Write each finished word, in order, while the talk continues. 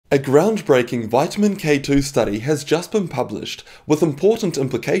A groundbreaking vitamin K2 study has just been published with important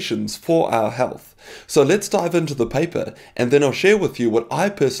implications for our health. So let's dive into the paper and then I'll share with you what I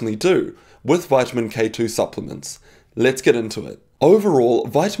personally do with vitamin K2 supplements. Let's get into it. Overall,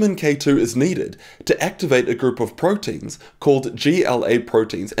 vitamin K2 is needed to activate a group of proteins called GLA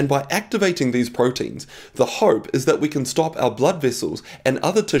proteins, and by activating these proteins, the hope is that we can stop our blood vessels and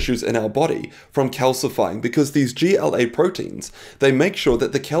other tissues in our body from calcifying, because these GLA proteins, they make sure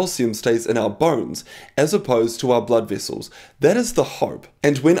that the calcium stays in our bones as opposed to our blood vessels. That is the hope.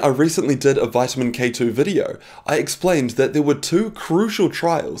 And when I recently did a vitamin K2 video, I explained that there were two crucial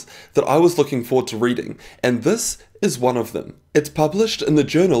trials that I was looking forward to reading, and this is one of them. It's published in the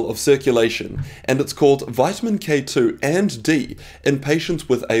Journal of Circulation, and it's called Vitamin K2 and D in Patients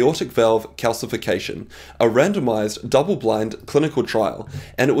with Aortic Valve Calcification, a randomized, double-blind clinical trial,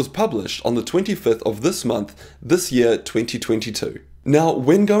 and it was published on the 25th of this month, this year, 2022. Now,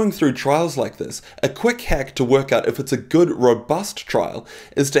 when going through trials like this, a quick hack to work out if it's a good, robust trial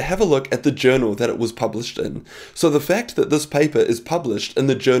is to have a look at the journal that it was published in. So the fact that this paper is published in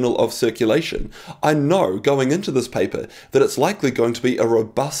the Journal of Circulation, I know going into this paper that it's likely going to be a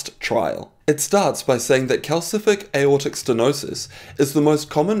robust trial. It starts by saying that calcific aortic stenosis is the most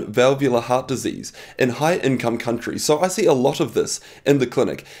common valvular heart disease in high-income countries. So I see a lot of this in the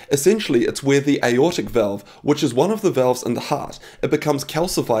clinic. Essentially, it's where the aortic valve, which is one of the valves in the heart, it becomes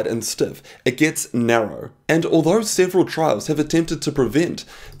calcified and stiff. It gets narrow. And although several trials have attempted to prevent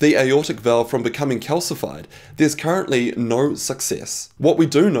the aortic valve from becoming calcified, there's currently no success. What we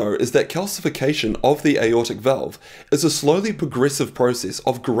do know is that calcification of the aortic valve is a slowly progressive process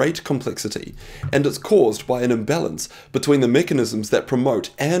of great complexity, and it's caused by an imbalance between the mechanisms that promote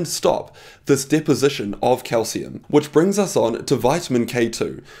and stop this deposition of calcium, which brings us on to vitamin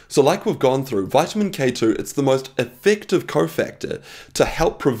K2. So like we've gone through, vitamin K2, it's the most effective cofactor to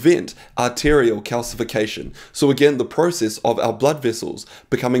help prevent arterial calcification. So again, the process of our blood vessels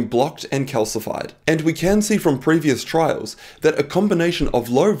becoming blocked and calcified. And we can see from previous trials that a combination of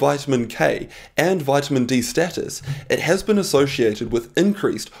low vitamin K and vitamin D status, it has been associated with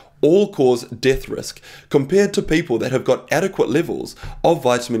increased all-cause death risk compared to people that have got adequate levels of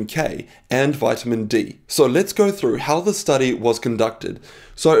vitamin K and vitamin D. So let's go through how the study was conducted.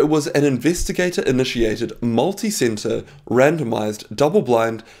 So it was an investigator-initiated, multi-center, randomized,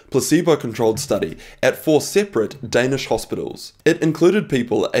 double-blind, placebo-controlled study at 4 separate Danish hospitals. It included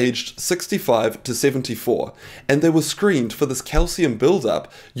people aged 65 to 74, and they were screened for this calcium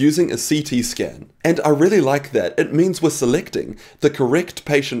buildup using a CT scan. And I really like that. It means we're selecting the correct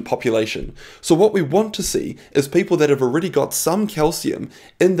patient population. So what we want to see is people that have already got some calcium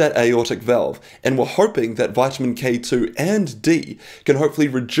in that aortic valve, and we're hoping that vitamin K2 and D can hopefully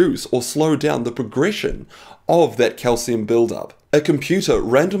reduce or slow down the progression of that calcium buildup. A computer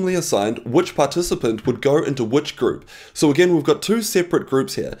randomly assigned which participant would go into which group. So again, we've got two separate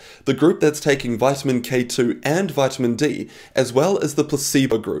groups here. The group that's taking vitamin K2 and vitamin D, as well as the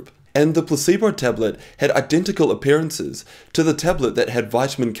placebo group. And the placebo tablet had identical appearances to the tablet that had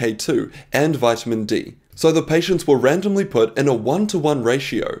vitamin K2 and vitamin D. So the patients were randomly put in a 1-to-1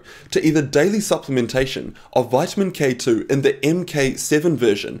 ratio to either daily supplementation of vitamin K2 in the MK7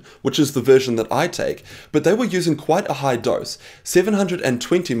 version, which is the version that I take, but they were using quite a high dose,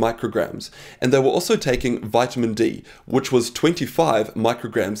 720 micrograms, and they were also taking vitamin D, which was 25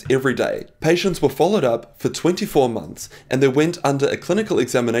 micrograms every day. Patients were followed up for 24 months, and they went under a clinical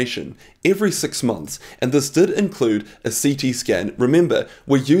examination every 6 months, and this did include a CT scan. Remember,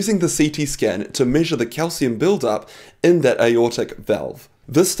 we're using the CT scan to measure the calcium buildup in that aortic valve.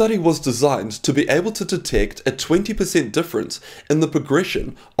 This study was designed to be able to detect a 20% difference in the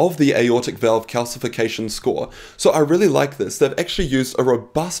progression of the aortic valve calcification score. So I really like this. They've actually used a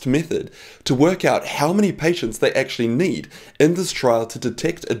robust method to work out how many patients they actually need in this trial to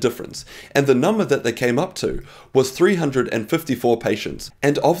detect a difference. And the number that they came up to was 354 patients.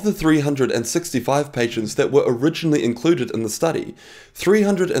 And of the 365 patients that were originally included in the study,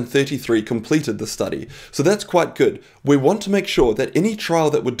 333 completed the study. So that's quite good. We want to make sure that any trial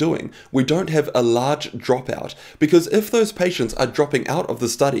that we're doing, we don't have a large dropout, because if those patients are dropping out of the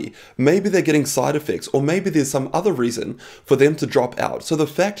study, maybe they're getting side effects, or maybe there's some other reason for them to drop out. So the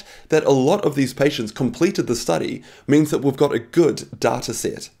fact that a lot of these patients completed the study means that we've got a good data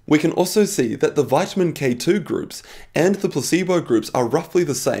set. We can also see that the vitamin K2 groups and the placebo groups are roughly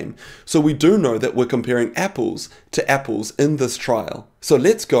the same, so we do know that we're comparing apples to apples in this trial. So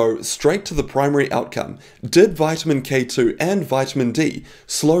let's go straight to the primary outcome. Did vitamin K2 and vitamin D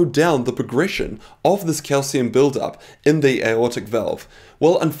slow down the progression of this calcium buildup in the aortic valve?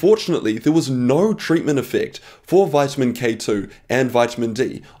 Well, unfortunately, there was no treatment effect for vitamin K2 and vitamin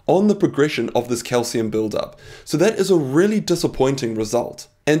D on the progression of this calcium buildup. So that is a really disappointing result.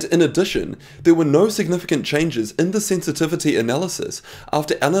 And in addition, there were no significant changes in the sensitivity analysis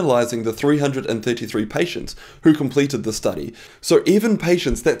after analyzing the 333 patients who completed the study. So even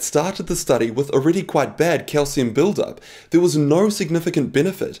patients that started the study with already quite bad calcium buildup, there was no significant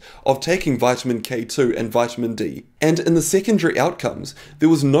benefit of taking vitamin K2 and vitamin D. And in the secondary outcomes, there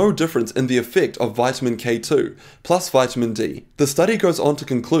was no difference in the effect of vitamin K2 plus vitamin D. The study goes on to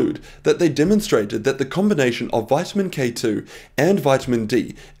conclude that they demonstrated that the combination of vitamin K2 and vitamin D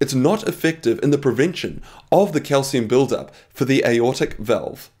is not effective in the prevention of the calcium buildup for the aortic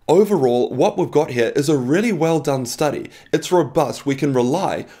valve. Overall, what we've got here is a really well done study. It's robust. We can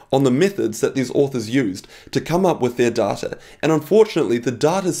rely on the methods that these authors used to come up with their data. And unfortunately, the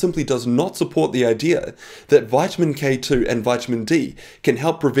data simply does not support the idea that vitamin K2 and vitamin D can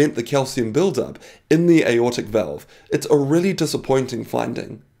help prevent the calcium buildup in the aortic valve. It's a really disappointing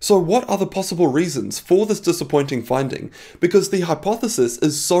finding. So what are the possible reasons for this disappointing finding? Because the hypothesis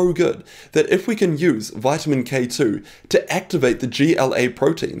is so good that if we can use vitamin K2 to activate the GLA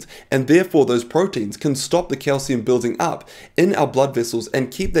proteins, and therefore those proteins can stop the calcium building up in our blood vessels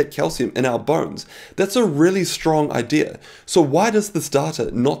and keep that calcium in our bones, that's a really strong idea. So why does this data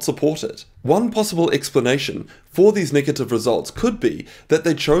not support it? One possible explanation for these negative results could be that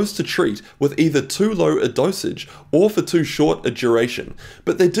they chose to treat with either too low a dosage or for too short a duration,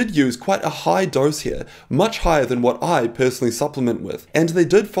 but they did use quite a high dose here, much higher than what I personally supplement with, and they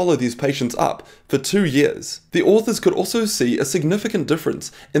did follow these patients up for 2 years. The authors could also see a significant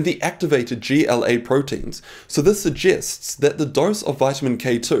difference in the activated GLA proteins, so this suggests that the dose of vitamin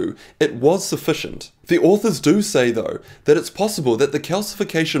K2, it was sufficient. The authors do say though that it's possible that the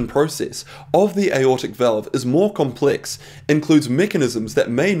calcification process of the aortic valve is more complex, includes mechanisms that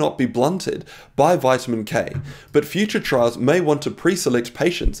may not be blunted by vitamin K, but future trials may want to pre-select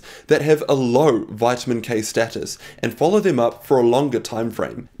patients that have a low vitamin K status and follow them up for a longer time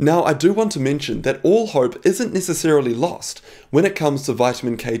frame. Now I do want to mention that all hope isn't necessarily lost when it comes to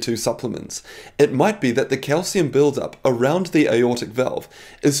vitamin K2 supplements. It might be that the calcium buildup around the aortic valve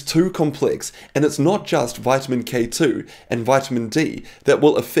is too complex, and it's not just vitamin K2 and vitamin D that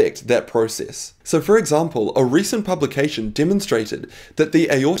will affect that process. So for example, a recent publication demonstrated that the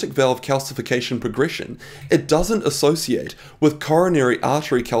aortic valve calcification progression, it doesn't associate with coronary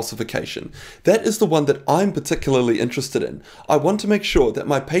artery calcification. That is the one that I'm particularly interested in. I want to make sure that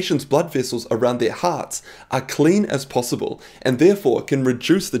my patients' blood vessels around their hearts are clean as possible, and therefore can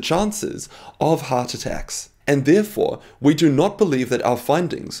reduce the chances of heart attacks. And therefore, we do not believe that our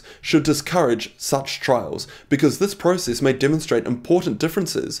findings should discourage such trials, because this process may demonstrate important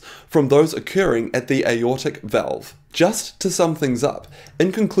differences from those occurring at the aortic valve. Just to sum things up,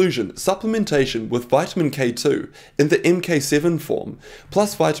 in conclusion, supplementation with vitamin K2 in the MK7 form,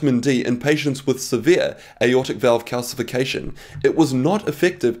 plus vitamin D in patients with severe aortic valve calcification, it was not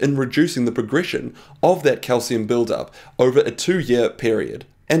effective in reducing the progression of that calcium buildup over a 2-year period.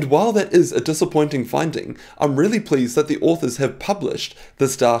 And while that is a disappointing finding, I'm really pleased that the authors have published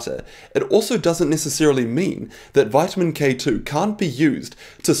this data. It also doesn't necessarily mean that vitamin K2 can't be used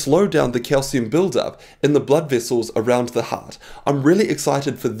to slow down the calcium buildup in the blood vessels around the heart. I'm really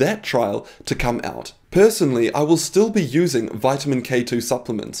excited for that trial to come out. Personally, I will still be using vitamin K2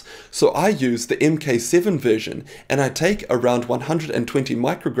 supplements, so I use the MK7 version and I take around 120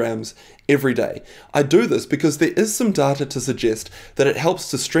 micrograms every day. I do this because there is some data to suggest that it helps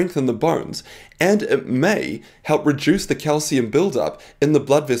to strengthen the bones, and it may help reduce the calcium buildup in the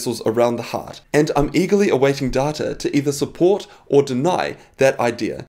blood vessels around the heart. And I'm eagerly awaiting data to either support or deny that idea.